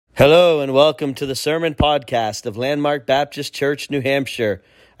Hello and welcome to the Sermon Podcast of Landmark Baptist Church, New Hampshire.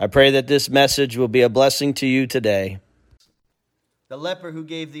 I pray that this message will be a blessing to you today. The leper who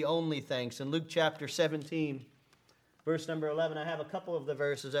gave the only thanks. In Luke chapter 17, verse number 11, I have a couple of the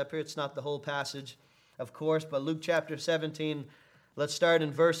verses up here. It's not the whole passage, of course, but Luke chapter 17, let's start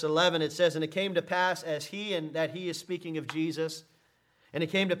in verse 11. It says, "And it came to pass as he," and that he is speaking of Jesus, "and it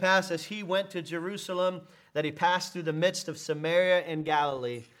came to pass as he went to Jerusalem, that he passed through the midst of Samaria and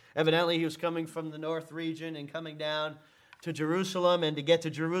Galilee." Evidently, he was coming from the north region and coming down to Jerusalem. And to get to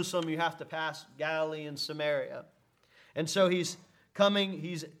Jerusalem, you have to pass Galilee and Samaria. And so he's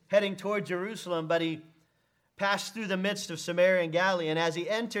heading toward Jerusalem, but he passed through the midst of Samaria and Galilee. And as he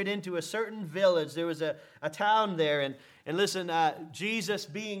entered into a certain village, there was a town there. And listen, Jesus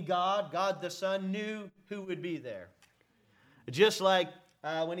being God the Son, knew who would be there. Just like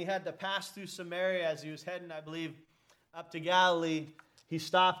when he had to pass through Samaria as he was heading, I believe, up to Galilee, he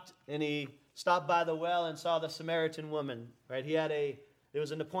stopped by the well and saw the Samaritan woman, right? There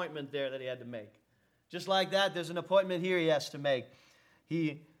was an appointment there that he had to make. Just like that, there's an appointment here he has to make.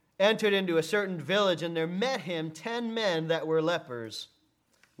 He entered into a certain village, and there met him 10 men that were lepers,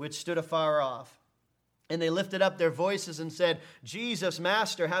 which stood afar off. And they lifted up their voices and said, "Jesus,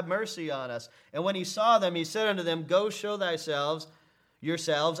 Master, have mercy on us." And when he saw them, he said unto them, "Go show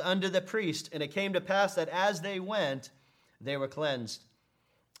yourselves unto the priest." And it came to pass that as they went, they were cleansed.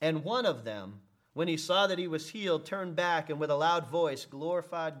 And one of them, when he saw that he was healed, turned back and with a loud voice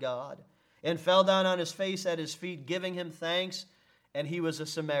glorified God and fell down on his face at his feet, giving him thanks. And he was a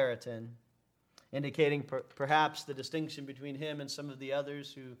Samaritan, indicating perhaps the distinction between him and some of the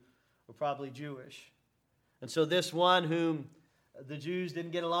others who were probably Jewish. And so this one whom the Jews didn't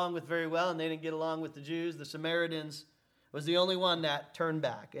get along with very well, and they didn't get along with the Jews, the Samaritans, was the only one that turned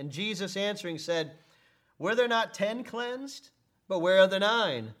back. And Jesus answering said, "Were there not 10 cleansed? But where are the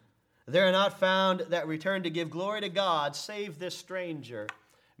 9? There are not found that return to give glory to God, save this stranger,"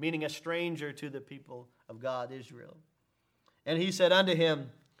 meaning a stranger to the people of God, Israel. And he said unto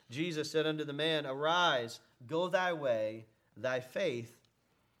him, Jesus said unto the man, "Arise, go thy way, thy faith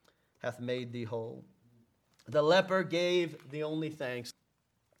hath made thee whole." The leper gave the only thanks.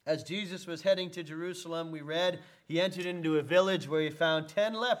 As Jesus was heading to Jerusalem, we read, he entered into a village where he found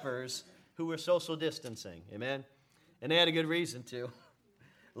 10 lepers who were social distancing. Amen? And they had a good reason to.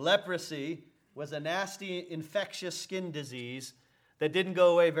 Leprosy was a nasty, infectious skin disease that didn't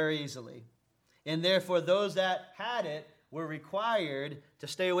go away very easily. And therefore, those that had it were required to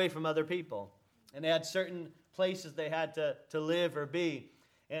stay away from other people. And they had certain places they had to live or be.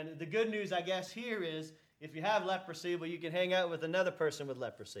 And the good news, I guess, here is, if you have leprosy, well, you can hang out with another person with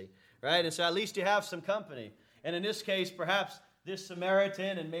leprosy, right? And so at least you have some company. And in this case, perhaps this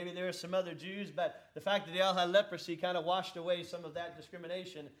Samaritan, and maybe there are some other Jews, but the fact that they all had leprosy kind of washed away some of that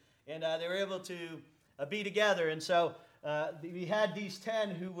discrimination, and they were able to be together. And so we had these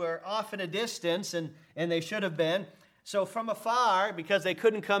 10 who were off in a distance, and they should have been. So from afar, because they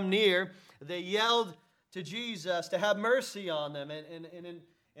couldn't come near, they yelled to Jesus to have mercy on them, and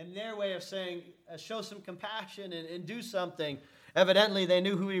in their way of saying, show some compassion and do something. Evidently, they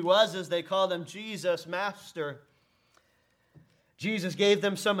knew who he was as they called him Jesus, Master. Jesus gave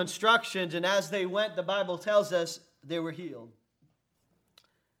them some instructions, and as they went, the Bible tells us they were healed.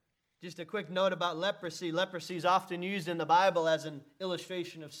 Just a quick note about leprosy. Leprosy is often used in the Bible as an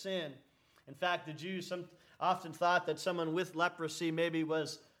illustration of sin. In fact, the Jews often thought that someone with leprosy maybe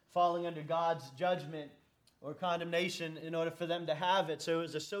was falling under God's judgment or condemnation in order for them to have it. So it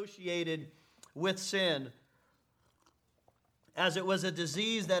was associated with sin, as it was a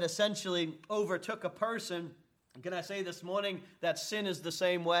disease that essentially overtook a person. Can I say this morning that sin is the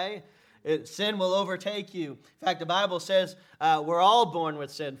same way? Sin will overtake you. In fact, the Bible says we're all born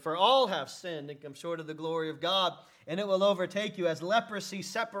with sin, for all have sinned and come short of the glory of God, and it will overtake you. As leprosy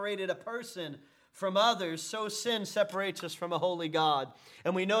separated a person from others, so sin separates us from a holy God.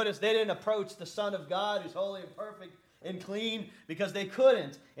 And we notice they didn't approach the Son of God, who's holy and perfect and clean, because they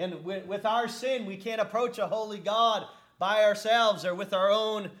couldn't. And with our sin, we can't approach a holy God by ourselves or with our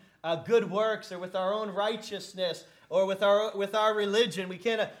own good works or with our own righteousness or with our religion. We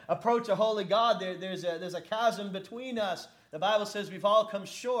can't approach a holy God. There's a chasm between us. The Bible says we've all come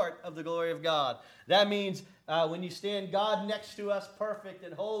short of the glory of God. That means when you stand God next to us, perfect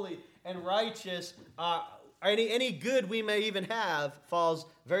and holy and righteous, any good we may even have falls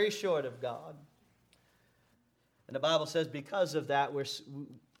very short of God. And the Bible says because of that,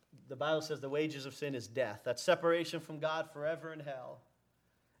 the Bible says the wages of sin is death. That's separation from God forever in hell.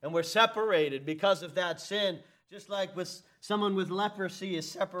 And we're separated because of that sin, just like with someone with leprosy is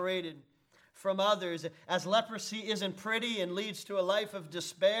separated from others. As leprosy isn't pretty and leads to a life of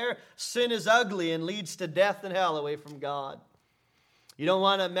despair, sin is ugly and leads to death and hell away from God. You don't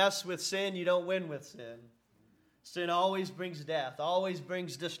want to mess with sin, you don't win with sin. Sin always brings death, always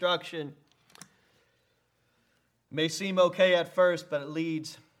brings destruction. It may seem okay at first, but it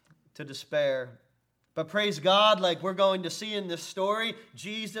leads to despair. But praise God, like we're going to see in this story,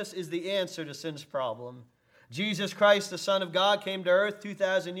 Jesus is the answer to sin's problem. Jesus Christ, the Son of God, came to earth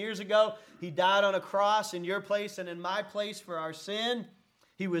 2,000 years ago. He died on a cross in your place and in my place for our sin.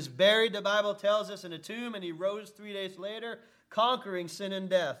 He was buried, the Bible tells us, in a tomb, and he rose 3 days later, conquering sin and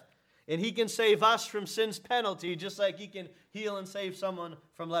death. And he can save us from sin's penalty, just like he can heal and save someone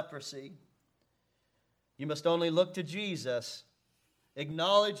from leprosy. You must only look to Jesus.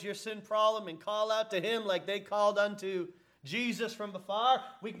 Acknowledge your sin problem and call out to him like they called unto Jesus from afar.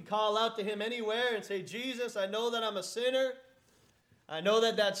 We can call out to him anywhere and say, Jesus, I know that I'm a sinner. I know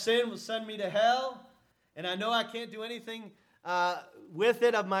that that sin will send me to hell. And I know I can't do anything with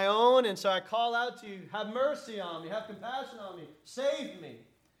it of my own. And so I call out to you, have mercy on me, have compassion on me, save me.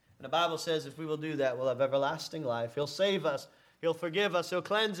 And the Bible says if we will do that, we'll have everlasting life. He'll save us. He'll forgive us. He'll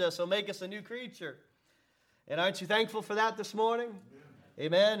cleanse us. He'll make us a new creature. And aren't you thankful for that this morning?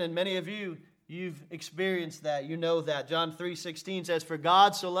 Amen. And many of you, you've experienced that. You know that. John 3:16 says, for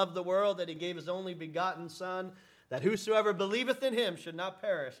God so loved the world that he gave his only begotten Son, that whosoever believeth in him should not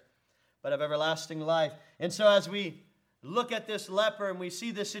perish, but have everlasting life. And so as we look at this leper and we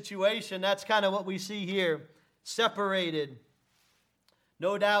see this situation, that's kind of what we see here. Separated.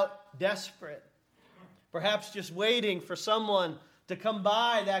 No doubt desperate. Perhaps just waiting for someone to come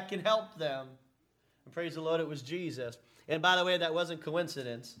by that can help them. And praise the Lord, it was Jesus. And by the way, that wasn't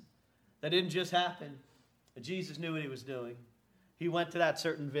coincidence. That didn't just happen. Jesus knew what he was doing. He went to that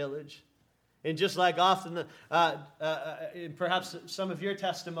certain village. And just like often, perhaps some of your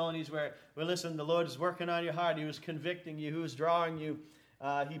testimonies where, listen, the Lord is working on your heart. He was convicting you. He was drawing you.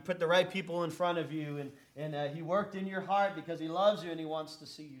 He put the right people in front of you. And he worked in your heart because he loves you and he wants to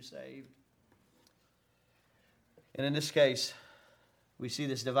see you saved. And in this case, we see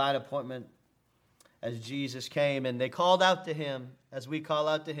this divine appointment as Jesus came. And they called out to him as we call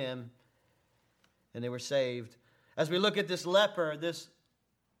out to him. And they were saved. As we look at this leper, this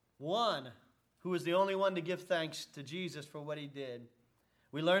one who was the only one to give thanks to Jesus for what he did,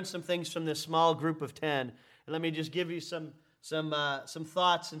 we learned some things from this small group of 10. And let me just give you some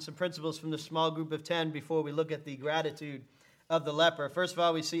thoughts and some principles from the small group of 10 before we look at the gratitude of the leper. First of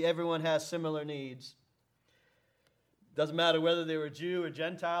all, we see everyone has similar needs. Doesn't matter whether they were Jew or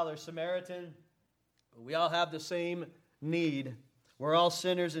Gentile or Samaritan. We all have the same need. We're all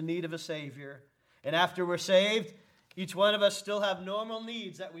sinners in need of a Savior. And after we're saved, each one of us still have normal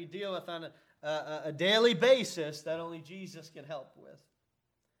needs that we deal with on a daily basis that only Jesus can help with.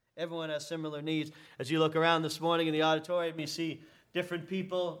 Everyone has similar needs. As you look around this morning in the auditorium, you see different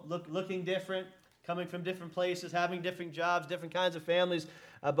people looking different, coming from different places, having different jobs, different kinds of families,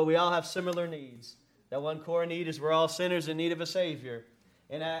 but we all have similar needs. That one core need is we're all sinners in need of a Savior.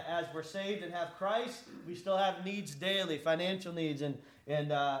 And as we're saved and have Christ, we still have needs daily, financial needs and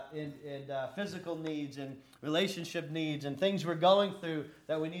physical needs and relationship needs and things we're going through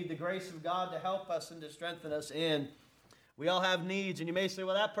that we need the grace of God to help us and to strengthen us in. We all have needs, and you may say,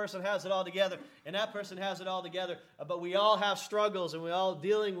 well, that person has it all together, and that person has it all together, but we all have struggles, and we're all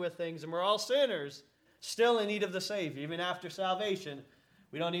dealing with things, and we're all sinners, still in need of the Savior, even after salvation.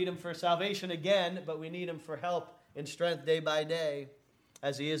 We don't need him for salvation again, but we need him for help and strength day by day,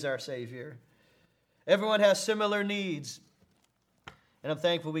 as he is our Savior. Everyone has similar needs, and I'm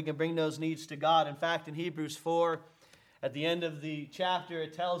thankful we can bring those needs to God. In fact, in Hebrews 4, at the end of the chapter,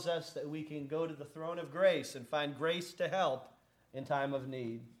 it tells us that we can go to the throne of grace and find grace to help in time of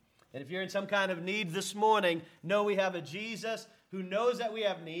need. And if you're in some kind of need this morning, know we have a Jesus who knows that we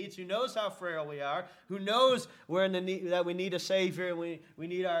have needs, who knows how frail we are, who knows we're in the need, that we need a Savior, and we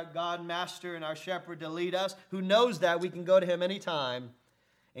need our God, Master, and our Shepherd to lead us, who knows that we can go to him anytime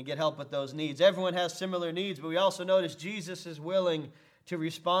and get help with those needs. Everyone has similar needs, but we also notice Jesus is willing to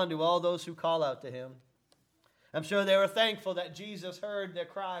respond to all those who call out to him. I'm sure they were thankful that Jesus heard their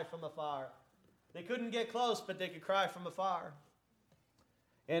cry from afar. They couldn't get close, but they could cry from afar.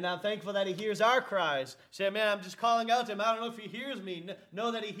 And I'm thankful that he hears our cries. Say, man, I'm just calling out to him. I don't know if he hears me.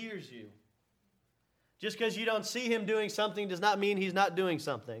 Know that he hears you. Just because you don't see him doing something does not mean he's not doing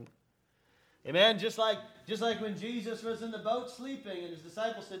something. Amen? Just like when Jesus was in the boat sleeping and his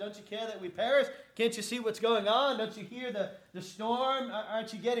disciples said, don't you care that we perish? Can't you see what's going on? Don't you hear the storm?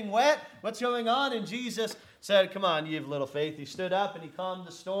 Aren't you getting wet? What's going on? And Jesus said, come on, you have little faith. He stood up and he calmed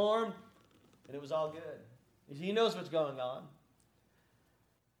the storm, and it was all good. He knows what's going on.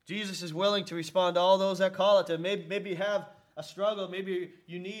 Jesus is willing to respond to all those that call out to him. Maybe you have a struggle. Maybe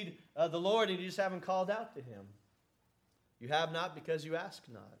you need the Lord and you just haven't called out to him. You have not because you ask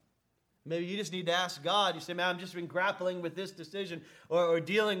not. Maybe you just need to ask God. You say, man, I've just been grappling with this decision or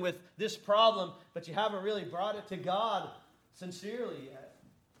dealing with this problem, but you haven't really brought it to God sincerely yet.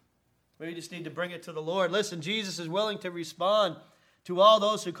 Maybe you just need to bring it to the Lord. Listen, Jesus is willing to respond to all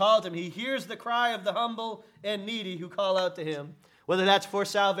those who call to him. He hears the cry of the humble and needy who call out to him, whether that's for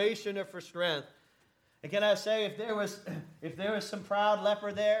salvation or for strength. And can I say, if there was some proud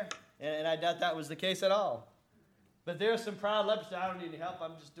leper there, and I doubt that was the case at all, but there are some proud lepers that I don't need any help.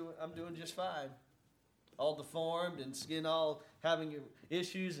 I'm doing just fine. All deformed and skin all having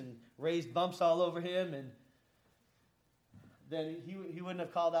issues and raised bumps all over him, and then he wouldn't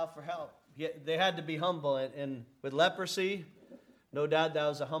have called out for help. They had to be humble, and with leprosy, no doubt that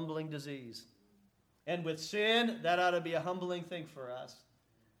was a humbling disease. And with sin, that ought to be a humbling thing for us,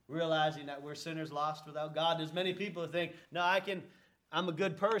 realizing that we're sinners lost without God. There's many people who think, no, I'm a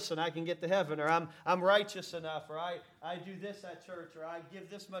good person, I can get to heaven, or I'm righteous enough, or I do this at church, or I give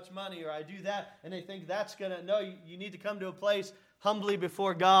this much money, or I do that, and they think that's going to, no, you need to come to a place humbly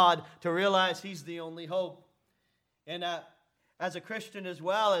before God to realize he's the only hope. And as a Christian as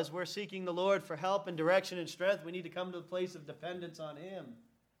well, as we're seeking the Lord for help and direction and strength, we need to come to a place of dependence on him,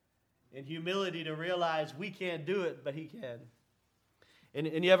 in humility to realize we can't do it, but he can.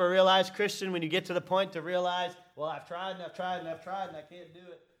 And you ever realize, Christian, when you get to the point to realize, well, I've tried and I've tried and I've tried and I can't do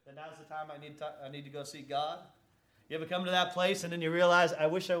it, then now's the time I need to go seek God? You ever come to that place and then you realize, I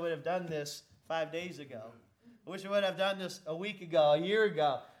wish I would have done this 5 days ago. I wish I would have done this a week ago, a year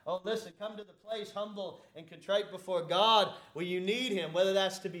ago. Oh, listen, come to the place humble and contrite before God where you need him, whether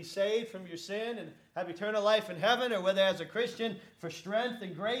that's to be saved from your sin and have eternal life in heaven, or whether as a Christian for strength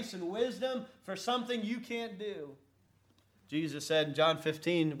and grace and wisdom for something you can't do. Jesus said in John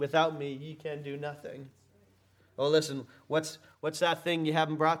 15, without me, ye can do nothing. Oh, listen, what's that thing you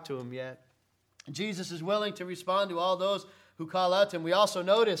haven't brought to him yet? Jesus is willing to respond to all those who call out to him. We also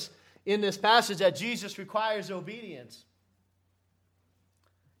notice in this passage that Jesus requires obedience.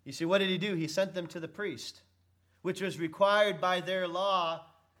 You see, what did he do? He sent them to the priest, which was required by their law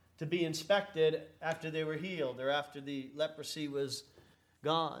to be inspected after they were healed or after the leprosy was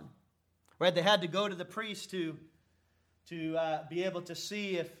gone. Right? They had to go to the priest to be able to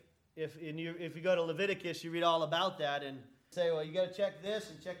see if you go to Leviticus, you read all about that and say, well, you got to check this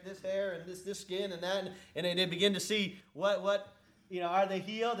and check this hair and this skin and that, and they begin to see what are they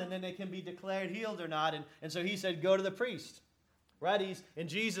healed, and then they can be declared healed or not. And so he said, go to the priest. Right?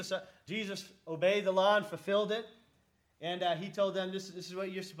 Jesus obeyed the law and fulfilled it, and he told them this is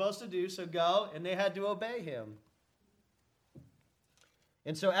what you're supposed to do. So go, and they had to obey him.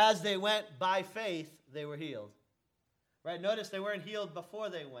 And so as they went by faith, they were healed. Right? Notice they weren't healed before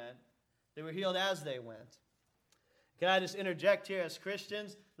they went. They were healed as they went. Can I just interject here as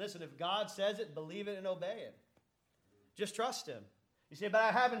Christians? Listen, if God says it, believe it and obey it. Just trust him. You say, but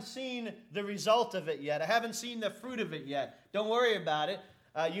I haven't seen the result of it yet. I haven't seen the fruit of it yet. Don't worry about it.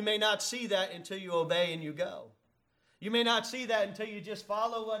 You may not see that until you obey and you go. You may not see that until you just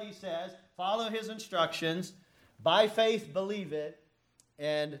follow what he says, follow his instructions, by faith believe it,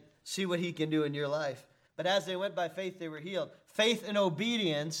 and see what he can do in your life. But as they went by faith, they were healed. Faith and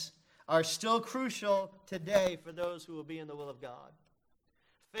obedience are still crucial today for those who will be in the will of God.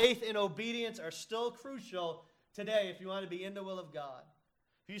 Faith and obedience are still crucial today if you want to be in the will of God.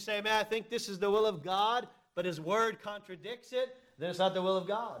 If you say, man, I think this is the will of God, but his word contradicts it, then it's not the will of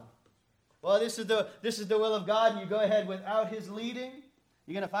God. Well, this is the will of God, and you go ahead without his leading,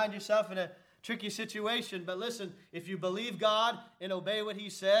 you're going to find yourself in a tricky situation. But listen, if you believe God and obey what he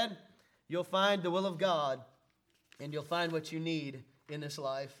said, you'll find the will of God, and you'll find what you need in this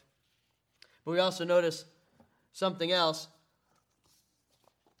life. But we also notice something else.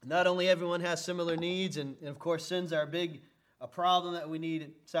 Not only everyone has similar needs, and of course sins are a problem that we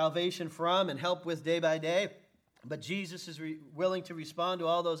need salvation from and help with day by day, but Jesus is willing to respond to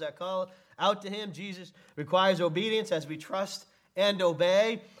all those that call out to him. Jesus requires obedience as we trust and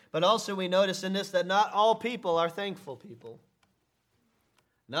obey, but also we notice in this that not all people are thankful people.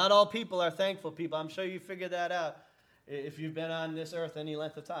 Not all people are thankful people. I'm sure you figured that out if you've been on this earth any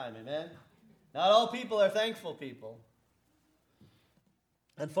length of time, amen? Not all people are thankful people.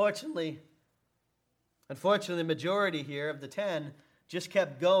 Unfortunately, the majority here of the 10 just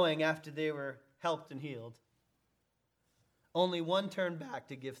kept going after they were helped and healed. Only one turned back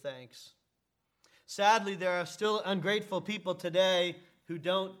to give thanks. Sadly, there are still ungrateful people today who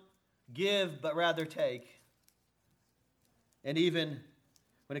don't give but rather take. And even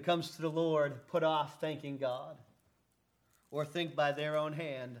when it comes to the Lord, put off thanking God. or think by their own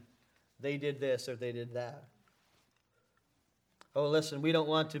hand they did this or they did that. Oh, listen, we don't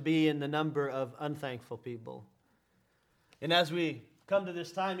want to be in the number of unthankful people. And as we come to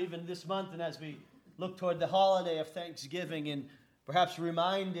this time, even this month, and as we look toward the holiday of Thanksgiving, and perhaps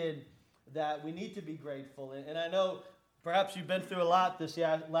reminded that we need to be grateful. And I know perhaps you've been through a lot this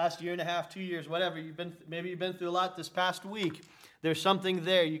last year and a half, 2 years, whatever. Maybe you've been through a lot this past week. There's something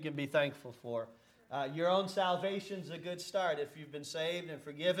there you can be thankful for. Your own salvation's a good start. If you've been saved and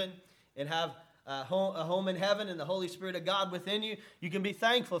forgiven and have a home in heaven and the Holy Spirit of God within you, you can be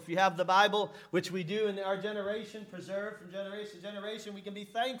thankful. If you have the Bible, which we do in our generation, preserved from generation to generation, we can be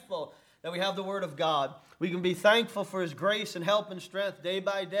thankful that we have the Word of God. We can be thankful for His grace and help and strength day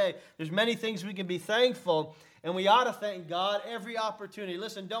by day. There's many things we can be thankful, and we ought to thank God every opportunity.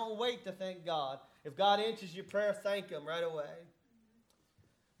 Listen, don't wait to thank God. If God answers your prayer, thank Him right away.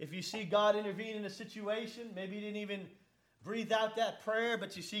 If you see God intervene in a situation, maybe you didn't even breathe out that prayer,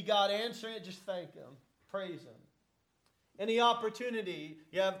 but you see God answering it, just thank Him. Praise Him. Any opportunity,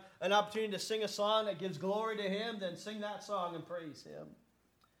 you have an opportunity to sing a song that gives glory to Him, then sing that song and praise Him.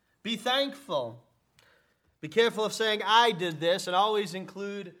 Be thankful. Be careful of saying, I did this, and always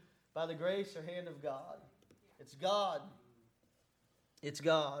include by the grace or hand of God. It's God. It's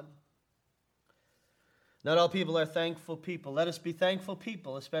God. Not all people are thankful people. Let us be thankful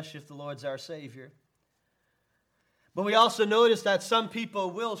people, especially if the Lord's our Savior. But we also notice that some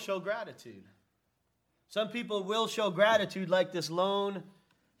people will show gratitude. Some people will show gratitude like this lone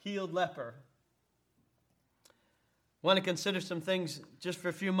healed leper. I want to consider some things just for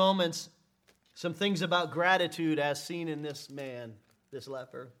a few moments, some things about gratitude as seen in this man, this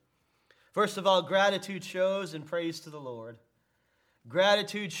leper. First of all, gratitude shows in praise to the Lord.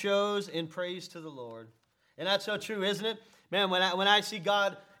 Gratitude shows in praise to the Lord. And that's so true, isn't it? Man, when I see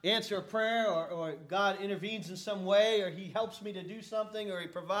God answer a prayer or God intervenes in some way or He helps me to do something or He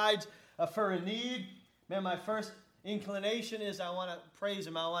provides for a need, man, my first inclination is I want to praise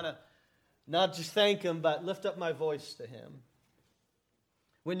Him. I want to not just thank Him, but lift up my voice to Him.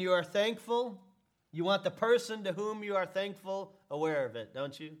 When you are thankful, you want the person to whom you are thankful aware of it,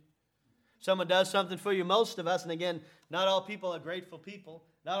 don't you? Someone does something for you, most of us, and again, not all people are grateful people.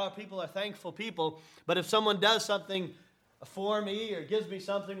 Not all people are thankful people. But if someone does something for me or gives me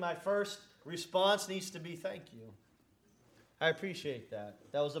something, my first response needs to be thank you. I appreciate that.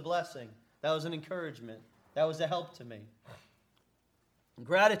 That was a blessing. That was an encouragement. That was a help to me.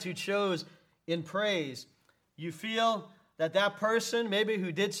 Gratitude shows in praise. You feel that that person, maybe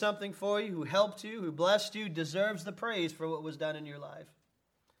who did something for you, who helped you, who blessed you, deserves the praise for what was done in your life.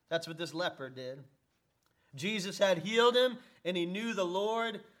 That's what this leper did. Jesus had healed him, and he knew the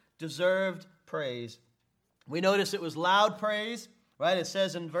Lord deserved praise. We notice it was loud praise, right? It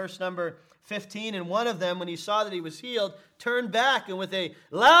says in verse number 15, and one of them, when he saw that he was healed, turned back and with a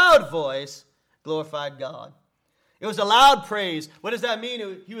loud voice glorified God. It was a loud praise. What does that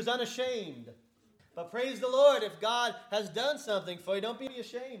mean? He was unashamed. But praise the Lord, if God has done something for you, don't be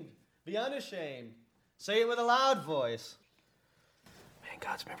ashamed. Be unashamed. Say it with a loud voice. Man,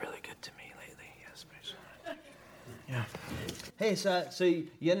 God's been really good to me lately. Yes, praise God. Yeah. Hey, so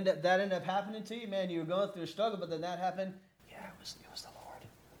you ended up happening to you, man. You were going through a struggle, but then that happened. Yeah, it was the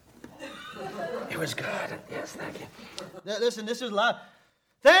Lord. It was good. Yes, thank you. Listen, this is loud.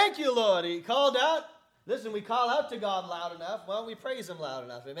 Thank you, Lord. He called out. Listen, we call out to God loud enough. Why don't we praise Him loud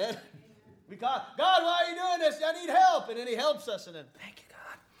enough? Amen. We call, God, why are you doing this? I need help. And then He helps us. And then, thank you,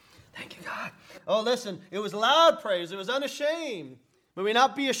 God. Thank you, God. Oh, listen, it was loud praise. It was unashamed. May we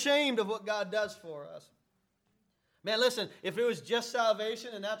not be ashamed of what God does for us. Man, listen, if it was just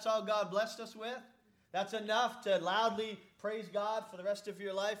salvation and that's all God blessed us with, that's enough to loudly praise God for the rest of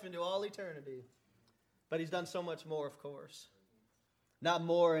your life into all eternity. But He's done so much more, of course. Not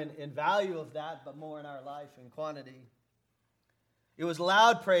more in value of that, but more in our life in quantity. It was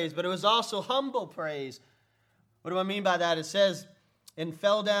loud praise, but it was also humble praise. What do I mean by that? It says, and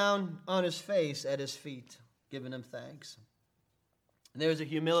fell down on his face at His feet, giving Him thanks. And there was a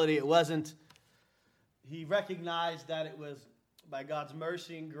humility. It wasn't, he recognized that it was by God's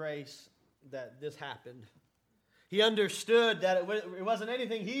mercy and grace that this happened. He understood that it wasn't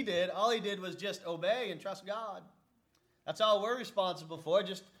anything he did. All he did was just obey and trust God. That's all we're responsible for,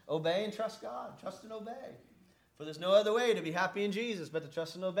 just obey and trust God. Trust and obey. For there's no other way to be happy in Jesus but to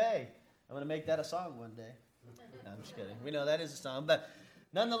trust and obey. I'm going to make that a song one day. No, I'm just kidding. We know that is a song. But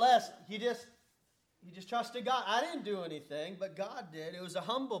nonetheless, he just trusted God. I didn't do anything, but God did. It was a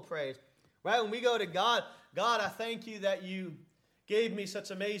humble praise. Right? When we go to God, God, I thank you that you gave me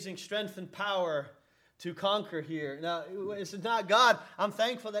such amazing strength and power to conquer here. Now, it's not God. I'm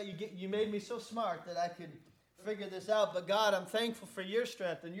thankful that you made me so smart that I could figure this out, but God, I'm thankful for your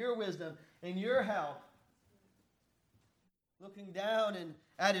strength and your wisdom and your help. Looking down and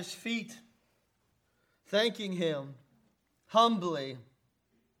at his feet, thanking him humbly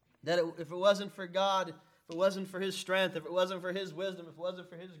that if it wasn't for God, if it wasn't for his strength, if it wasn't for his wisdom, if it wasn't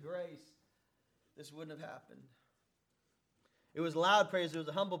for his grace, this wouldn't have happened. It was loud praise. It was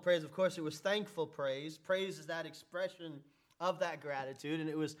a humble praise. Of course, it was thankful praise. Praise is that expression of that gratitude. And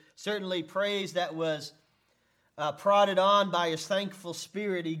it was certainly praise that was prodded on by his thankful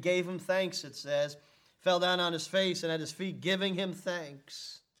spirit. He gave him thanks, it says. Fell down on his face and at his feet, giving him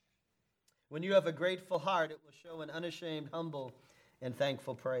thanks. When you have a grateful heart, it will show an unashamed, humble, and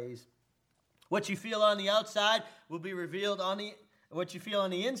thankful praise. What you feel on the outside will be revealed on the... What you feel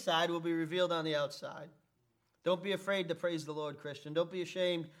on the inside will be revealed on the outside. Don't be afraid to praise the Lord, Christian. Don't be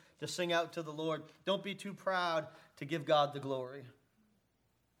ashamed to sing out to the Lord. Don't be too proud to give God the glory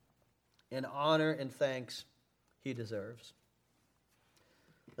and honor and thanks he deserves.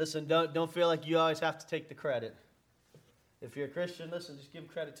 Listen, don't feel like you always have to take the credit. If you're a Christian, listen, just give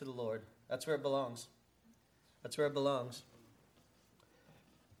credit to the Lord. That's where it belongs. That's where it belongs.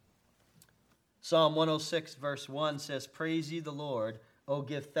 Psalm 106 verse 1 says, "Praise ye the Lord, O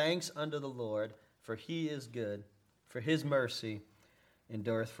give thanks unto the Lord, for he is good, for his mercy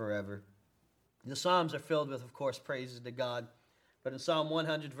endureth forever." The Psalms are filled with, of course, praises to God. But in Psalm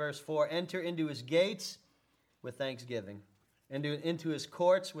 100 verse 4, "Enter into his gates with thanksgiving, and into his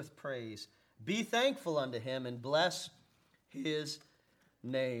courts with praise. Be thankful unto him, and bless his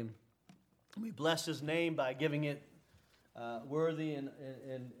name." We bless his name by giving it worthy and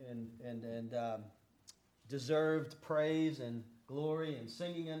deserved praise and glory, and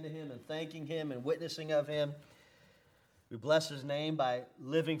singing unto him and thanking him and witnessing of him. We bless his name by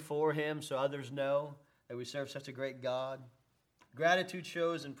living for him so others know that we serve such a great God. Gratitude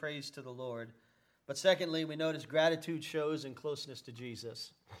shows in praise to the Lord. But secondly, we notice gratitude shows in closeness to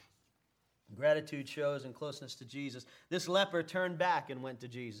Jesus. Gratitude shows in closeness to Jesus. This leper turned back and went to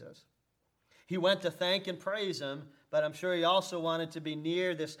Jesus. He went to thank and praise him, but I'm sure he also wanted to be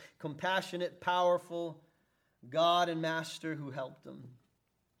near this compassionate, powerful God and Master who helped him.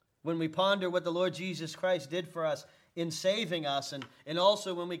 When we ponder what the Lord Jesus Christ did for us in saving us, and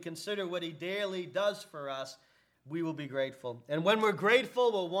also when we consider what he daily does for us, we will be grateful. And when we're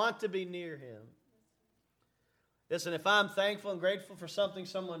grateful, we'll want to be near him. Listen, if I'm thankful and grateful for something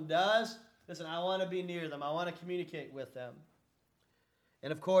someone does, listen, I want to be near them. I want to communicate with them.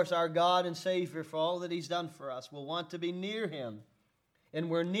 And of course, our God and Savior, for all that he's done for us, will want to be near him. And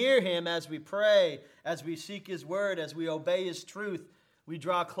we're near him as we pray, as we seek his word, as we obey his truth. We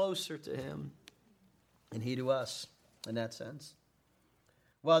draw closer to him, and he to us in that sense.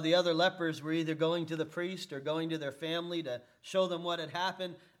 While the other lepers were either going to the priest or going to their family to show them what had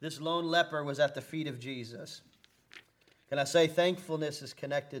happened, this lone leper was at the feet of Jesus. Can I say thankfulness is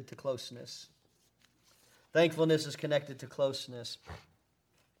connected to closeness? Thankfulness is connected to closeness.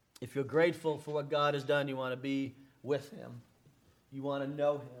 If you're grateful for what God has done, you want to be with him. You want to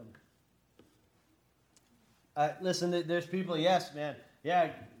know him. Listen, there's people, yes, man,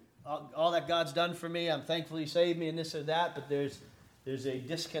 yeah, all that God's done for me, I'm thankful he saved me and this or that, but there's a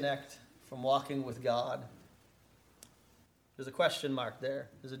disconnect from walking with God. There's a question mark there.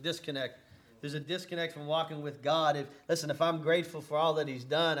 There's a disconnect. There's a disconnect from walking with God. If I'm grateful for all that he's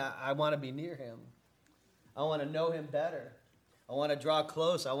done, I want to be near him. I want to know him better. I want to draw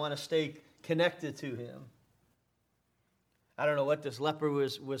close. I want to stay connected to him. I don't know what this leper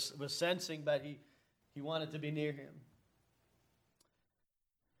was sensing, but he wanted to be near him.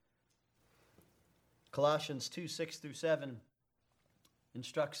 Colossians 2:6-7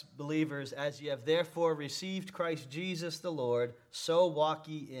 instructs believers, "As ye have therefore received Christ Jesus the Lord, so walk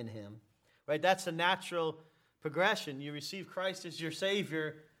ye in him." Right? That's a natural progression. You receive Christ as your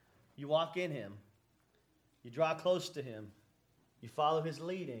Savior, you walk in him. You draw close to him. You follow his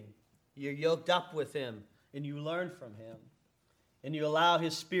leading. You're yoked up with him, and you learn from him. And you allow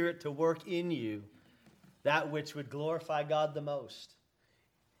his Spirit to work in you, that which would glorify God the most.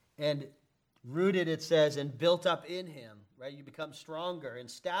 And rooted, it says, and built up in him, right? You become stronger,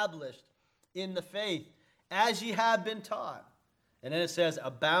 established in the faith, as ye have been taught. And then it says,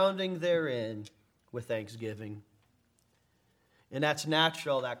 abounding therein with thanksgiving. And that's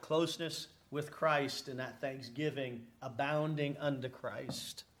natural, that closeness with Christ and that thanksgiving, abounding unto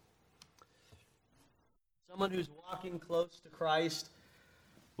Christ. Someone who's walking close to Christ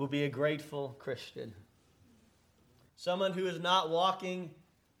will be a grateful Christian. Someone who is not walking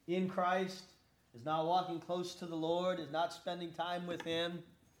in Christ, is not walking close to the Lord, is not spending time with him,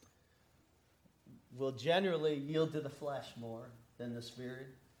 will generally yield to the flesh more than the Spirit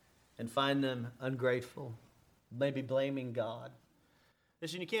and find them ungrateful. maybe blaming God.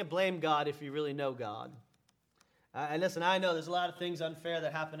 Listen, you can't blame God if you really know God. And listen, I know there's a lot of things unfair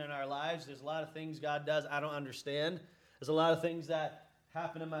that happen in our lives. There's a lot of things God does I don't understand. There's a lot of things that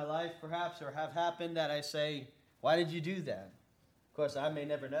happen in my life, perhaps, or have happened that I say, why did you do that? Of course, I may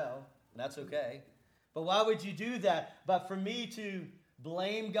never know, and that's okay. But why would you do that? But for me to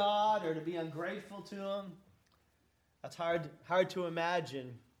blame God or to be ungrateful to Him, that's hard to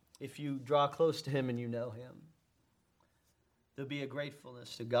imagine if you draw close to Him and you know Him. There'll be a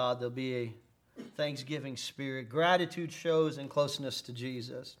gratefulness to God. There'll be a thanksgiving spirit. Gratitude shows in closeness to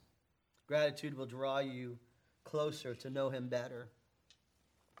Jesus. Gratitude will draw you closer to know Him better.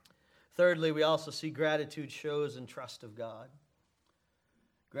 Thirdly, we also see gratitude shows in trust of God.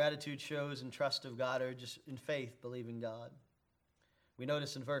 Gratitude shows in trust of God, or just in faith, believing God. We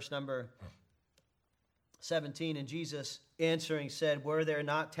notice in verse number 17, and Jesus answering said, were there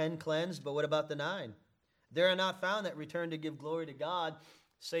not 10 cleansed, but what about the 9? There are not found that return to give glory to God,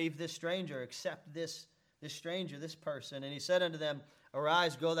 save this stranger, except this stranger, this person. And he said unto them,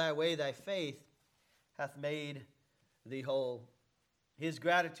 arise, go thy way, thy faith hath made thee whole. His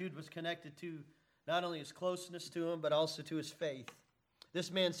gratitude was connected to not only his closeness to Him, but also to his faith.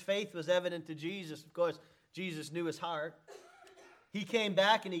 This man's faith was evident to Jesus. Of course, Jesus knew his heart. He came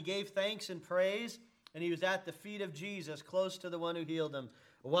back and he gave thanks and praise, and he was at the feet of Jesus, close to the one who healed him.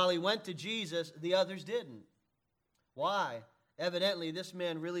 While he went to Jesus, the others didn't. Why? Evidently, this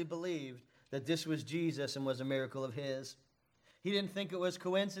man really believed that this was Jesus and was a miracle of his. He didn't think it was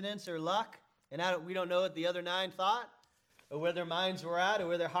coincidence or luck, and we don't know what the other 9 thought, or where their minds were at, or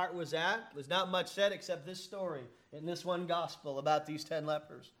where their heart was at. There's not much said except this story in this one gospel about these 10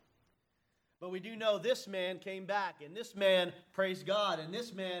 lepers. But we do know this man came back, and this man praised God, and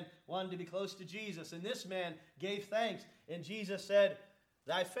this man wanted to be close to Jesus, and this man gave thanks. And Jesus said,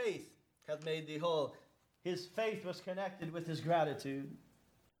 thy faith hath made thee whole. His faith was connected with his gratitude.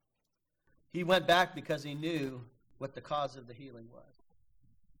 He went back because he knew what the cause of the healing was.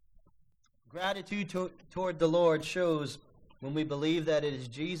 Gratitude toward the Lord shows when we believe that it is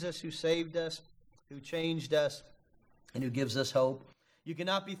Jesus who saved us, who changed us, and who gives us hope. You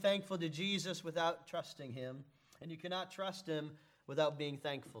cannot be thankful to Jesus without trusting Him, and you cannot trust Him without being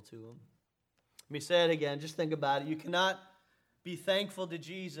thankful to Him. Let me say it again. Just think about it. You cannot be thankful to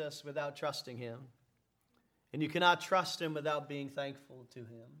Jesus without trusting Him, and you cannot trust Him without being thankful to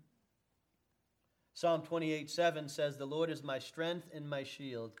Him. Psalm 28:7 says, the Lord is my strength and my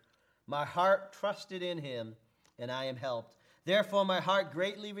shield. My heart trusted in Him, and I am helped. Therefore my heart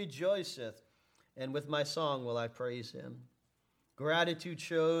greatly rejoiceth, and with my song will I praise Him. Gratitude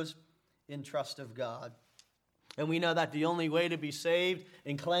shows in trust of God. And we know that the only way to be saved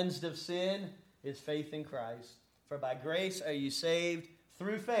and cleansed of sin is faith in Christ. For by grace are you saved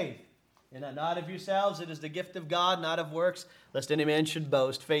through faith. And that not of yourselves, it is the gift of God, not of works, lest any man should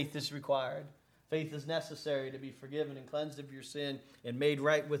boast. Faith is required. Faith is necessary to be forgiven and cleansed of your sin and made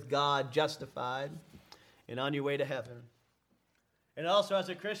right with God, justified, and on your way to heaven. And also as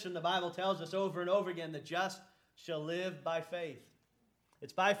a Christian, the Bible tells us over and over again, the just shall live by faith.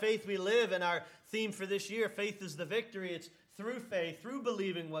 It's by faith we live, and our theme for this year, faith is the victory. It's through faith, through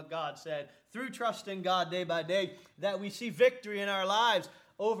believing what God said, through trusting God day by day, that we see victory in our lives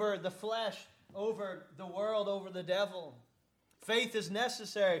over the flesh, over the world, over the devil. Faith is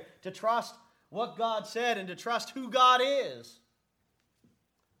necessary to trust what God said and to trust who God is.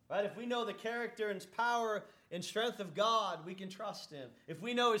 Right? If we know the character and power and strength of God, we can trust Him. If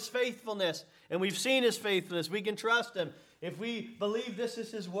we know His faithfulness and we've seen His faithfulness, we can trust Him. If we believe this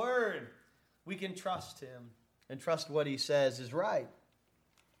is His word, we can trust Him and trust what He says is right.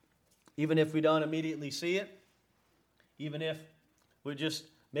 Even if we don't immediately see it, even if we're just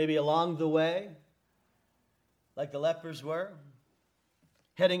maybe along the way, like the lepers were,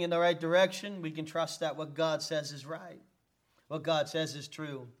 heading in the right direction, we can trust that what God says is right, what God says is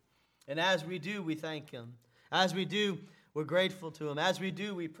true. And as we do, we thank Him. As we do, we're grateful to Him. As we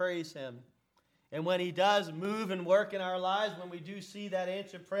do, we praise Him. And when He does move and work in our lives, when we do see that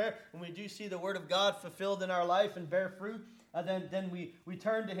answered prayer, when we do see the Word of God fulfilled in our life and bear fruit, then we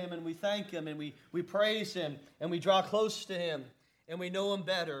turn to Him and we thank Him and we praise Him and we draw close to Him and we know Him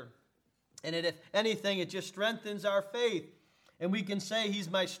better. And if anything, it just strengthens our faith. And we can say, He's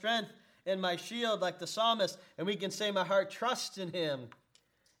my strength and my shield, like the psalmist. And we can say, my heart trusts in Him,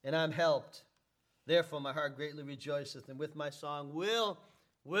 and I'm helped. Therefore, my heart greatly rejoiceth, and with my song will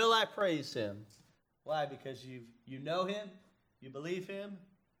I praise Him. Why? Because you know Him, you believe Him,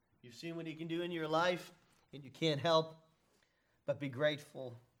 you've seen what He can do in your life, and you can't help but be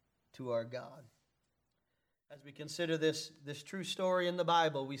grateful to our God. As we consider this true story in the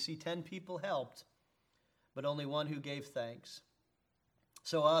Bible, we see 10 people helped but only one who gave thanks.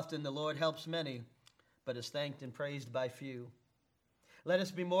 So often the Lord helps many, but is thanked and praised by few. Let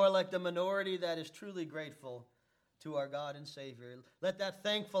us be more like the minority that is truly grateful to our God and Savior. Let that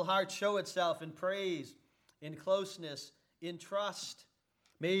thankful heart show itself in praise, in closeness, in trust.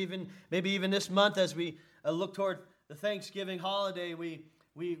 Maybe even this month as we look toward the Thanksgiving holiday, we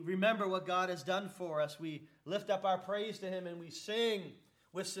remember what God has done for us. We lift up our praise to Him and we sing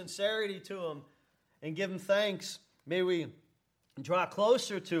with sincerity to Him and give Him thanks. May we draw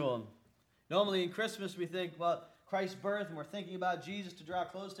closer to Him. Normally in Christmas we think, well, Christ's birth, and we're thinking about Jesus to draw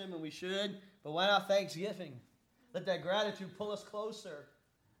close to Him, and we should. But why not Thanksgiving? Let that gratitude pull us closer.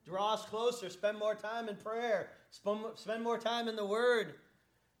 Draw us closer. Spend more time in prayer. Spend more time in the Word.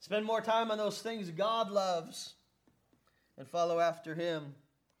 Spend more time on those things God loves. And follow after Him.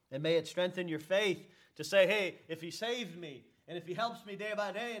 And may it strengthen your faith to say, hey, if He saved me, and if He helps me day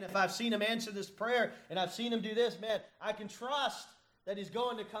by day, and if I've seen Him answer this prayer, and I've seen Him do this, man, I can trust that He's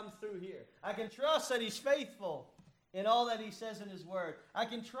going to come through here. I can trust that He's faithful in all that He says in His Word. I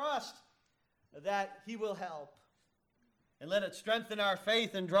can trust that He will help. And let it strengthen our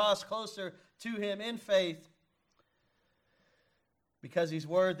faith and draw us closer to Him in faith, because He's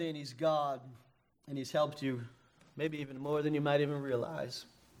worthy and He's God, and He's helped you maybe even more than you might even realize.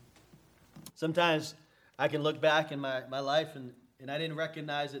 Sometimes I can look back in my life and I didn't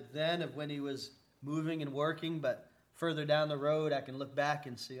recognize it then of when He was moving and working, but further down the road I can look back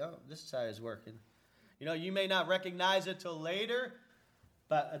and see, oh, this is how He's working. You know, you may not recognize it till later,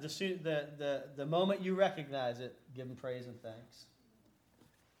 but the moment you recognize it, give Him praise and thanks.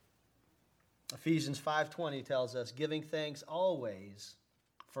 Ephesians 5:20 tells us, giving thanks always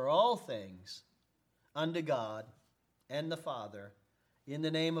for all things unto God and the Father in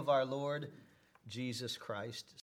the name of our Lord Jesus Christ.